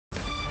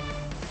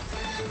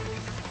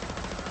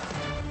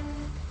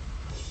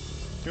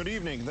Good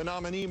evening. The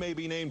nominee may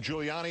be named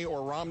Giuliani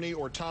or Romney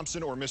or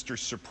Thompson or Mr.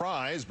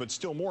 Surprise, but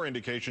still more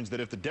indications that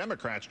if the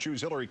Democrats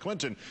choose Hillary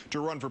Clinton to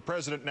run for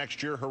president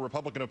next year, her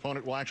Republican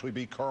opponent will actually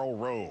be Karl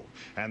Rove.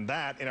 And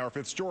that, in our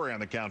fifth story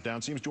on the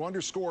countdown, seems to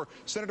underscore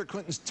Senator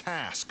Clinton's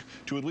task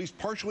to at least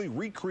partially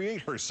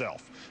recreate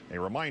herself. A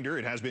reminder,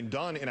 it has been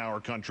done in our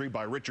country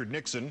by Richard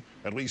Nixon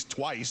at least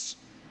twice.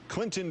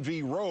 Clinton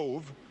v.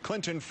 Rove,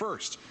 Clinton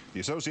first. The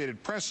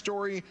Associated Press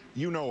story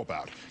you know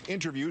about.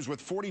 Interviews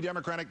with 40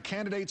 Democratic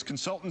candidates,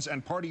 consultants,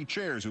 and party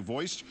chairs who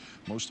voiced,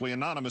 mostly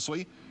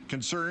anonymously,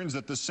 concerns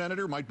that the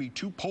senator might be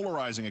too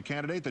polarizing a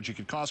candidate, that she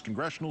could cost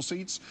congressional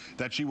seats,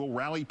 that she will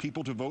rally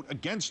people to vote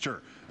against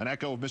her. An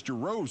echo of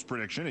Mr. Rove's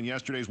prediction in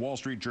yesterday's Wall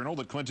Street Journal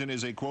that Clinton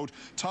is a, quote,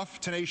 tough,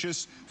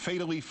 tenacious,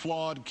 fatally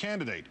flawed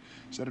candidate.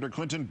 Senator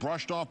Clinton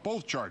brushed off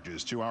both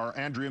charges to our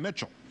Andrea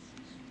Mitchell.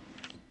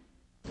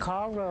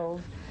 Karl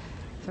Rove,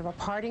 sort of a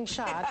parting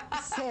shot,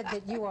 said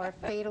that you are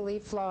fatally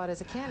flawed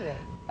as a candidate.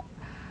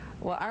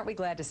 Well, aren't we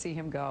glad to see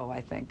him go,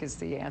 I think, is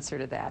the answer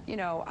to that. You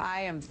know,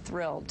 I am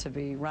thrilled to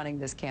be running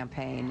this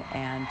campaign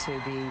and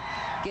to be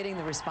getting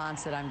the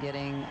response that I'm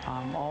getting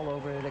all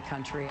over the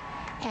country.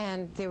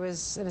 And there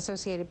was an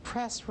Associated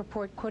Press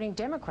report quoting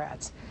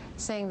Democrats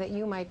saying that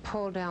you might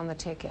pull down the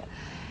ticket.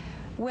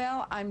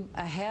 Well, I'm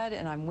ahead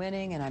and I'm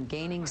winning and I'm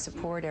gaining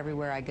support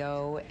everywhere I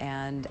go,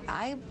 and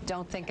I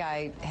don't think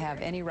I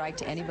have any right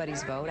to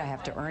anybody's vote. I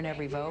have to earn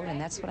every vote,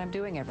 and that's what I'm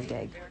doing every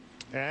day.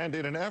 And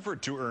in an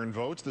effort to earn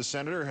votes, the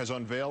senator has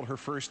unveiled her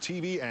first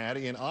TV ad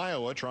in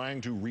Iowa, trying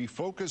to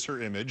refocus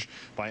her image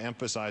by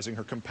emphasizing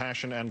her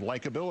compassion and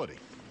likability.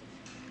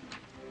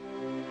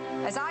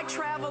 As I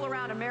travel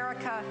around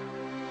America,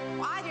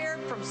 I hear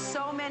from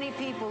so many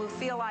people who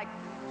feel like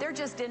they're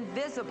just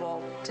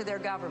invisible to their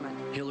government.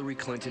 Hillary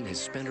Clinton has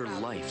spent her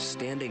life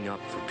standing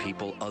up for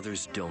people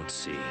others don't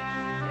see. You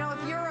know,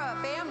 if you're a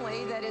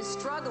family that is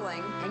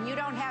struggling and you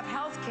don't have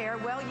health care,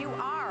 well, you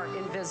are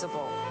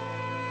invisible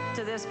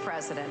to this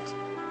president.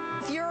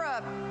 If you're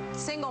a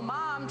single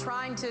mom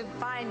trying to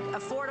find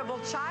affordable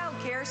child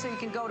care so you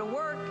can go to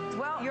work,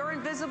 well, you're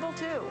invisible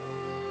too.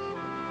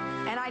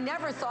 And I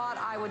never thought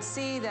I would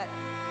see that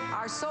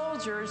our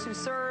soldiers who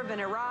serve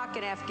in Iraq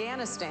and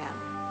Afghanistan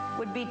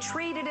would be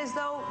treated as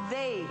though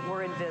they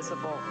were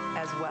invisible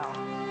as well.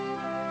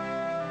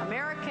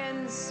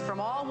 Americans from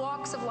all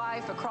walks of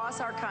life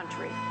across our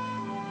country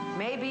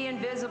may be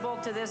invisible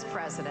to this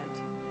president,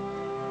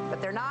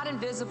 but they're not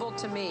invisible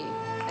to me,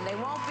 and they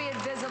won't be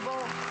invisible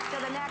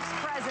to the next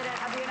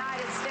president of the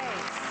United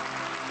States.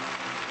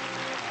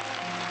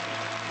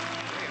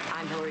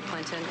 I'm Hillary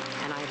Clinton,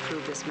 and I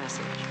approve this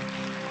message.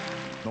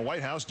 The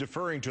White House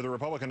deferring to the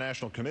Republican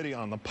National Committee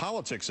on the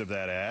politics of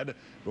that ad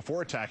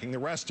before attacking the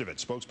rest of it.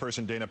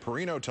 Spokesperson Dana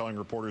Perino telling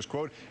reporters,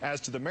 quote, as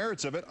to the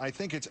merits of it, I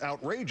think it's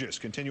outrageous.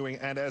 Continuing,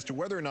 and as to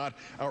whether or not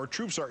our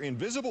troops are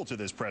invisible to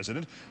this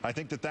president, I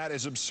think that that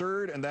is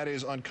absurd and that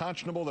is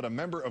unconscionable that a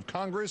member of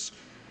Congress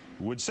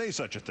would say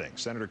such a thing.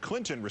 Senator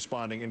Clinton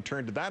responding in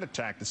turn to that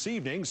attack this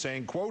evening,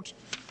 saying, quote,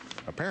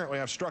 apparently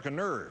I've struck a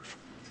nerve.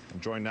 I'm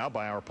joined now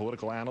by our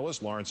political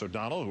analyst, Lawrence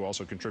O'Donnell, who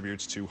also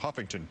contributes to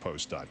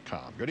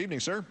HuffingtonPost.com. Good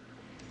evening, sir.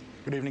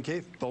 Good evening,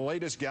 Keith. The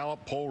latest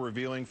Gallup poll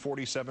revealing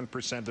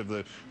 47% of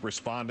the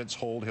respondents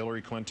hold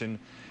Hillary Clinton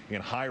in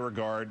high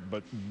regard,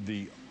 but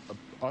the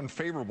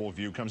unfavorable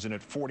view comes in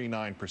at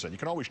 49%. You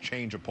can always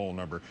change a poll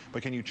number,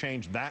 but can you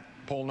change that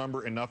poll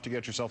number enough to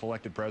get yourself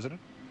elected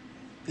president?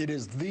 It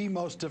is the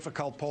most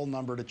difficult poll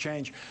number to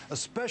change,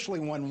 especially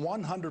when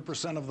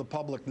 100% of the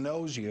public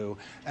knows you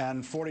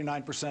and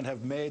 49%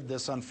 have made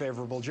this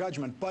unfavorable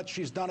judgment. But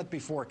she's done it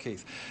before,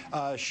 Keith.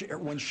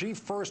 When she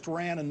first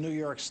ran in New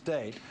York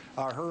State,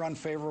 her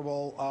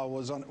unfavorable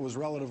was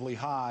relatively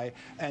high,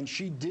 and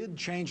she did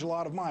change a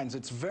lot of minds.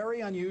 It's very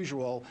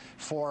unusual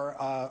for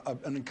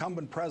an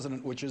incumbent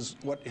president, which is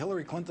what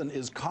Hillary Clinton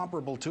is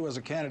comparable to as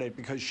a candidate,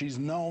 because she's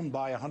known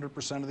by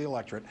 100% of the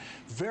electorate.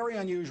 Very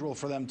unusual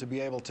for them to be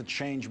able to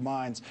change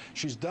minds.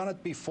 She's done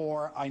it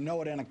before. I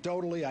know it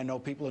anecdotally. I know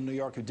people in New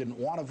York who didn't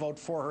want to vote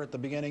for her at the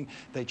beginning.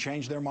 They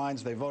changed their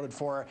minds. They voted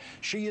for her.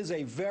 She is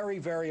a very,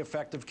 very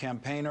effective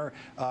campaigner.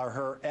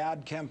 Her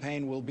ad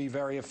campaign will be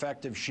very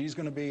effective. She's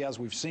going to be, as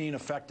we've seen,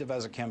 effective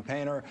as a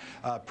campaigner,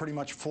 pretty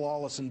much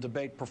flawless in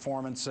debate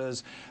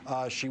performances.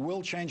 She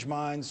will change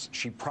minds.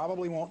 She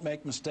probably won't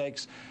make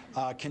mistakes.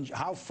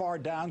 How far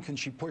down can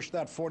she push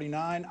that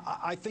 49?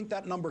 I think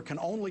that number can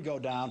only go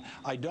down.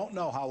 I don't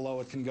know how low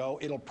it can go.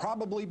 It'll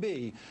probably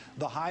be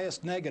the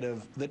highest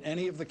negative that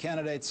any of the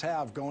candidates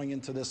have going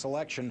into this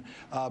election,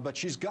 but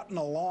she's gotten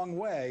a long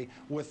way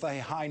with a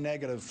high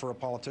negative for a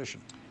politician.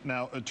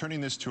 Now,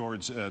 turning this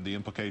towards the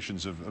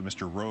implications of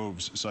Mr.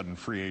 Rove's sudden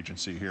free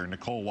agency here,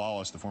 Nicole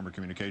Wallace, the former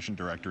communication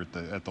director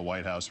at the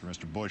White House for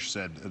Mr. Bush,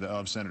 said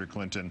of Senator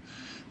Clinton,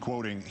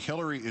 quoting,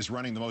 Hillary is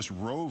running the most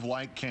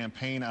Rove-like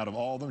campaign out of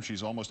all of them.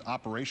 She's almost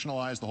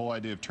operationalized the whole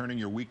idea of turning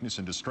your weakness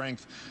into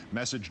strength,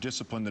 message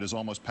discipline that is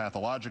almost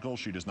pathological.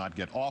 She does not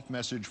get off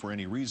message for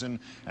any reason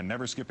and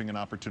never skipping an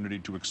opportunity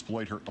to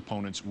exploit her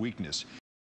opponent's weakness.